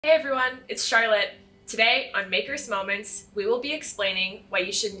Hey everyone, it's Charlotte. Today on Maker's Moments, we will be explaining why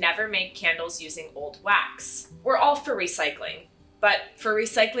you should never make candles using old wax. We're all for recycling, but for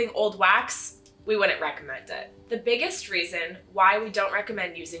recycling old wax, we wouldn't recommend it. The biggest reason why we don't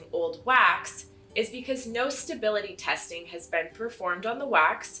recommend using old wax is because no stability testing has been performed on the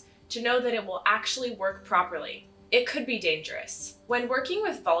wax to know that it will actually work properly. It could be dangerous. When working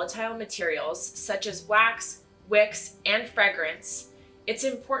with volatile materials such as wax, wicks, and fragrance, it's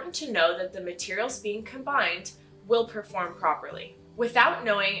important to know that the materials being combined will perform properly. Without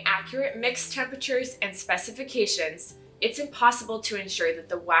knowing accurate mix temperatures and specifications, it's impossible to ensure that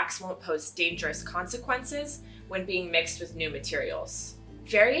the wax won't pose dangerous consequences when being mixed with new materials.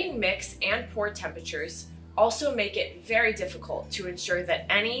 Varying mix and pour temperatures also make it very difficult to ensure that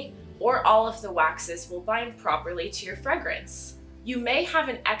any or all of the waxes will bind properly to your fragrance. You may have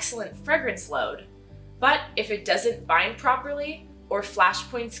an excellent fragrance load, but if it doesn't bind properly, or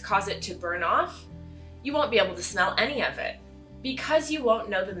flashpoints cause it to burn off, you won't be able to smell any of it. Because you won't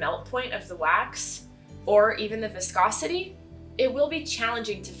know the melt point of the wax, or even the viscosity, it will be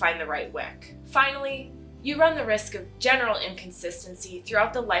challenging to find the right wick. Finally, you run the risk of general inconsistency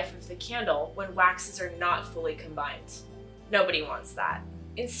throughout the life of the candle when waxes are not fully combined. Nobody wants that.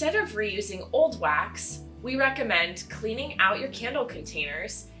 Instead of reusing old wax, we recommend cleaning out your candle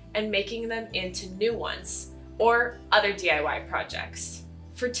containers and making them into new ones, or other DIY projects.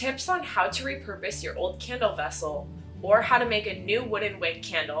 For tips on how to repurpose your old candle vessel or how to make a new wooden wick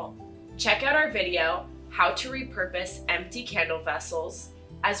candle, check out our video, How to Repurpose Empty Candle Vessels,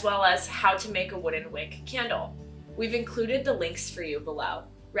 as well as how to make a wooden wick candle. We've included the links for you below.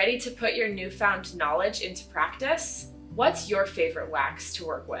 Ready to put your newfound knowledge into practice? What's your favorite wax to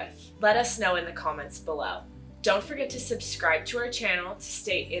work with? Let us know in the comments below. Don't forget to subscribe to our channel to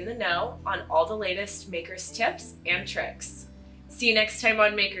stay in the know on all the latest Makers tips and tricks. See you next time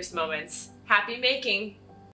on Makers Moments. Happy making!